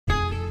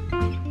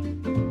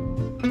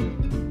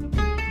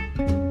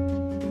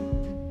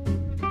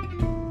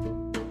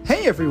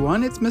Hey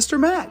everyone, it's Mr.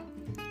 Matt.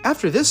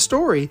 After this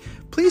story,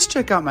 please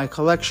check out my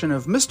collection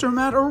of Mr.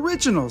 Matt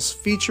Originals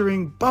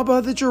featuring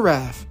Bubba the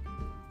Giraffe.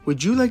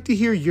 Would you like to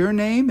hear your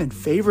name and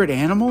favorite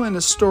animal in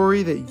a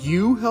story that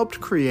you helped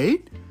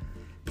create?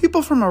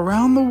 People from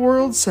around the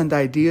world send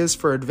ideas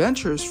for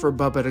adventures for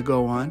Bubba to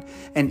go on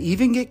and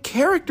even get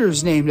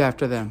characters named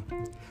after them.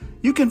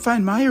 You can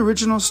find my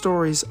original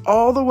stories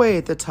all the way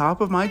at the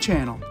top of my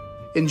channel.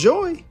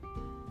 Enjoy!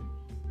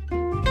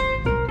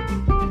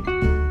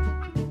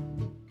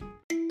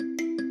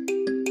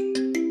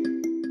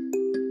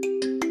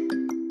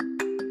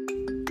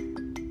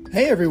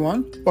 Hey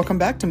everyone, welcome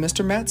back to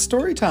Mr. Matt's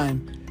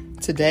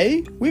Storytime.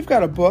 Today, we've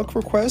got a book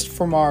request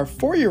from our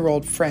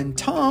 4-year-old friend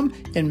Tom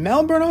in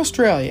Melbourne,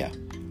 Australia.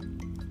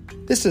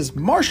 This is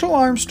Marshall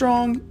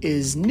Armstrong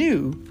is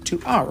New to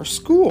Our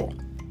School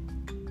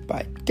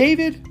by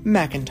David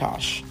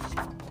McIntosh.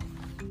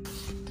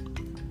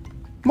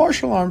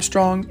 Marshall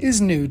Armstrong is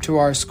new to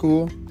our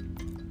school.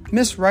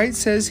 Miss Wright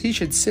says he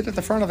should sit at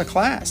the front of the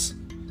class,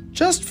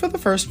 just for the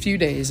first few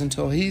days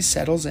until he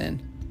settles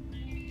in.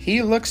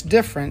 He looks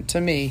different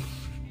to me.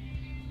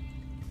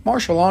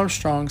 Marshall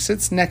Armstrong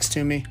sits next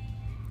to me.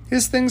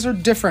 His things are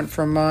different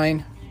from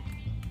mine.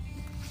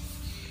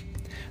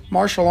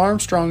 Marshall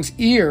Armstrong's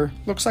ear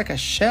looks like a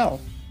shell.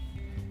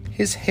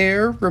 His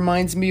hair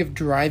reminds me of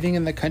driving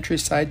in the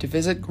countryside to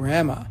visit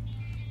Grandma.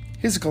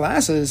 His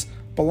glasses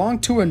belong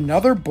to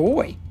another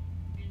boy.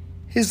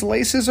 His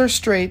laces are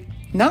straight,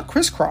 not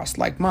crisscrossed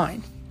like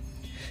mine.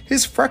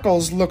 His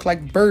freckles look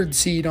like bird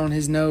seed on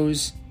his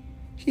nose.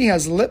 He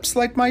has lips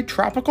like my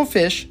tropical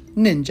fish,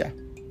 Ninja.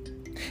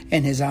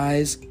 And his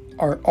eyes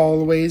are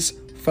always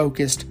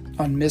focused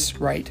on Miss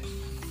Wright.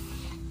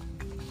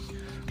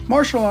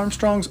 Marshall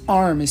Armstrong's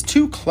arm is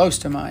too close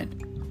to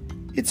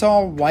mine. It's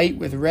all white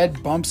with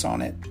red bumps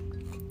on it.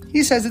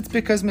 He says it's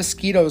because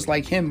mosquitoes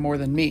like him more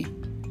than me.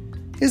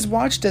 His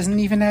watch doesn't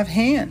even have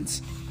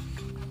hands.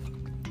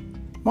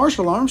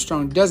 Marshall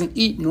Armstrong doesn't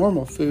eat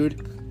normal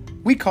food.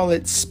 We call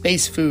it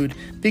space food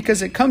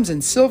because it comes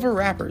in silver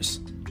wrappers.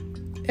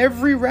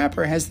 Every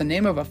wrapper has the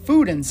name of a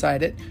food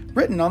inside it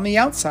written on the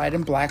outside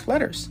in black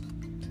letters.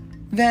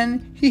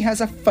 Then he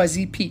has a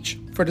fuzzy peach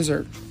for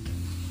dessert.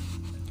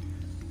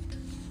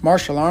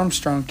 Marshall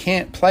Armstrong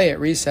can't play at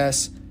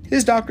recess.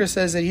 His doctor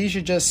says that he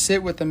should just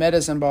sit with the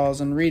medicine balls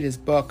and read his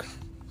book.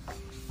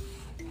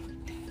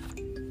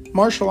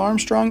 Marshall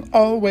Armstrong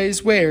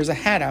always wears a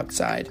hat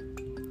outside.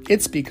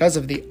 It's because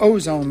of the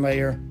ozone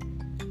layer.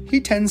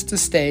 He tends to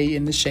stay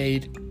in the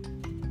shade.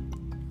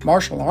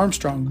 Marshall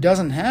Armstrong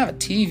doesn't have a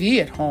TV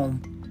at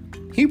home.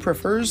 He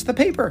prefers the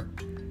paper.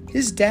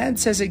 His dad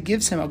says it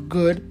gives him a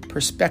good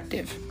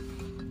perspective.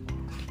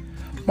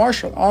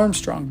 Marshall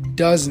Armstrong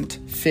doesn't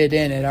fit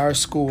in at our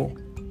school.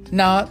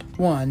 Not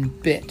one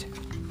bit.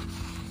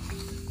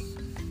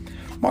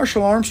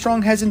 Marshall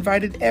Armstrong has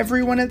invited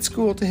everyone at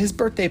school to his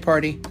birthday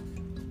party.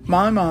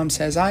 My mom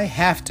says I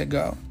have to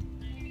go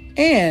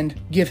and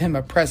give him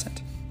a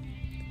present.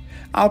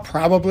 I'll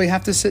probably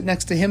have to sit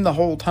next to him the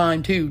whole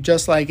time too,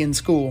 just like in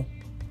school.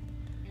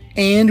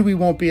 And we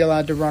won't be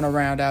allowed to run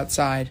around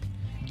outside.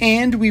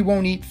 And we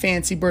won't eat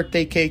fancy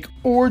birthday cake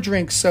or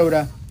drink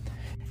soda.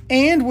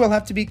 And we'll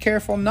have to be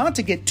careful not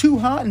to get too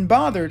hot and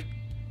bothered.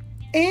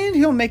 And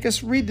he'll make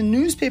us read the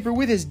newspaper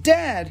with his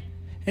dad.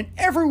 And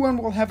everyone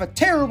will have a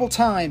terrible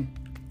time.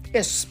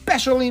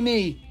 Especially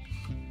me.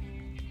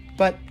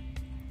 But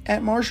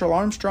at Marshall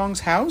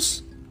Armstrong's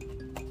house,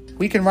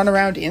 we can run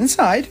around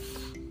inside.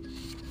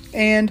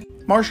 And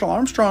Marshall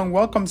Armstrong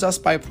welcomes us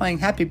by playing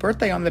Happy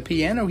Birthday on the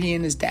piano he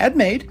and his dad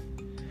made.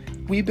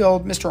 We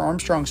build Mr.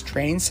 Armstrong's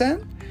train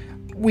set.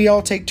 We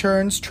all take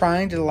turns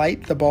trying to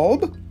light the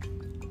bulb.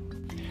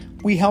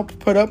 We help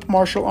put up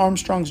Marshall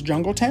Armstrong's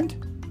jungle tent.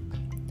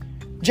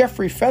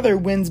 Jeffrey Feather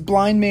wins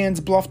Blind Man's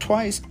Bluff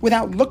twice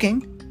without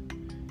looking.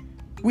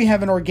 We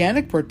have an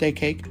organic birthday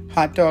cake,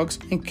 hot dogs,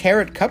 and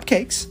carrot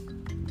cupcakes.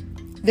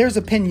 There's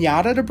a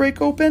piñata to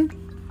break open.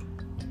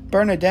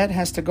 Bernadette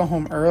has to go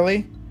home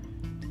early.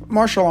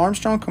 Marshall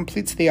Armstrong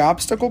completes the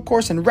obstacle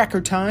course in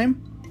record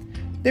time.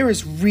 There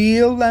is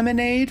real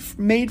lemonade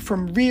made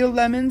from real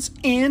lemons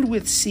and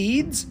with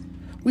seeds.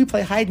 We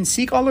play hide and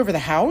seek all over the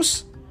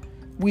house.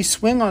 We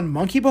swing on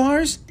monkey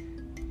bars.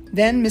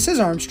 Then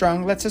Mrs.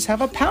 Armstrong lets us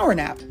have a power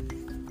nap.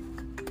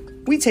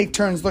 We take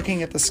turns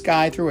looking at the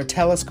sky through a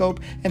telescope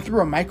and through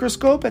a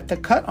microscope at the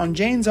cut on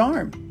Jane's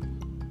arm.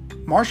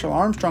 Marshall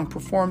Armstrong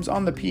performs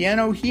on the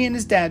piano he and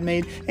his dad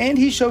made, and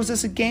he shows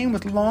us a game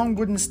with long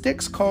wooden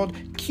sticks called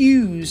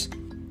cues.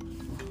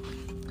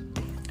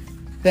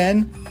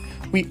 Then,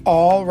 we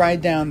all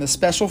ride down the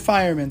special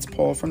fireman's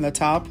pole from the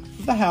top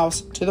of the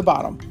house to the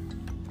bottom.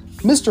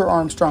 Mr.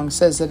 Armstrong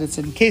says that it's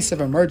in case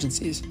of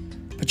emergencies,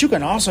 but you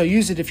can also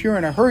use it if you're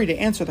in a hurry to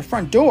answer the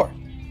front door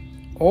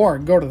or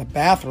go to the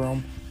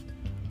bathroom.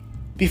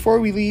 Before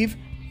we leave,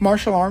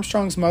 Marshall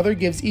Armstrong's mother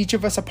gives each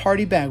of us a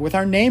party bag with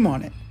our name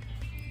on it.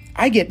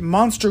 I get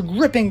monster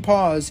gripping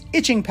paws,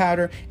 itching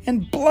powder,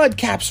 and blood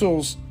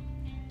capsules,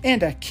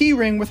 and a key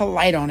ring with a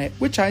light on it,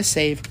 which I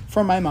save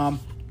for my mom.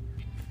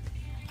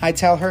 I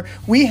tell her,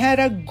 we had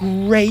a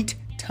great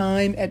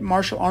time at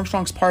Marshall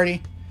Armstrong's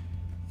party.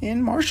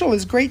 And Marshall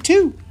is great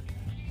too.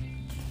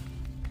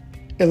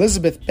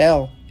 Elizabeth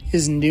Bell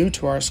is new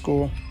to our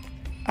school.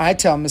 I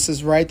tell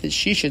Mrs. Wright that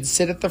she should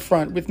sit at the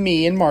front with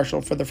me and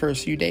Marshall for the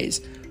first few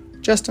days,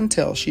 just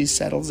until she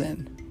settles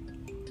in.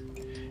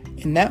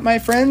 And that, my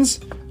friends,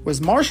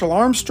 was Marshall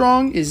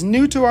Armstrong is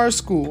new to our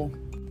school.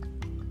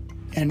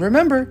 And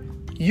remember,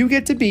 you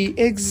get to be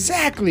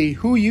exactly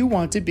who you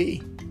want to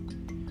be.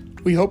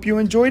 We hope you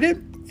enjoyed it,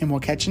 and we'll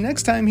catch you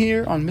next time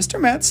here on Mr.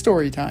 Matt's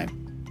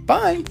Storytime.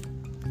 Bye!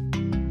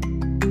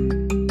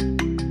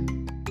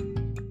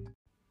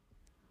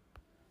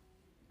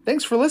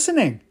 Thanks for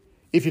listening.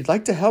 If you'd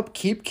like to help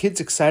keep kids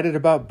excited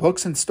about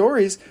books and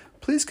stories,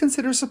 please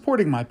consider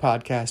supporting my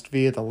podcast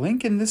via the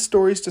link in this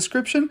story's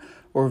description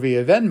or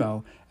via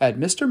Venmo at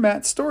Mr.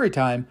 Matt's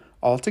Storytime,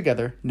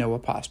 altogether no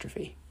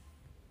apostrophe.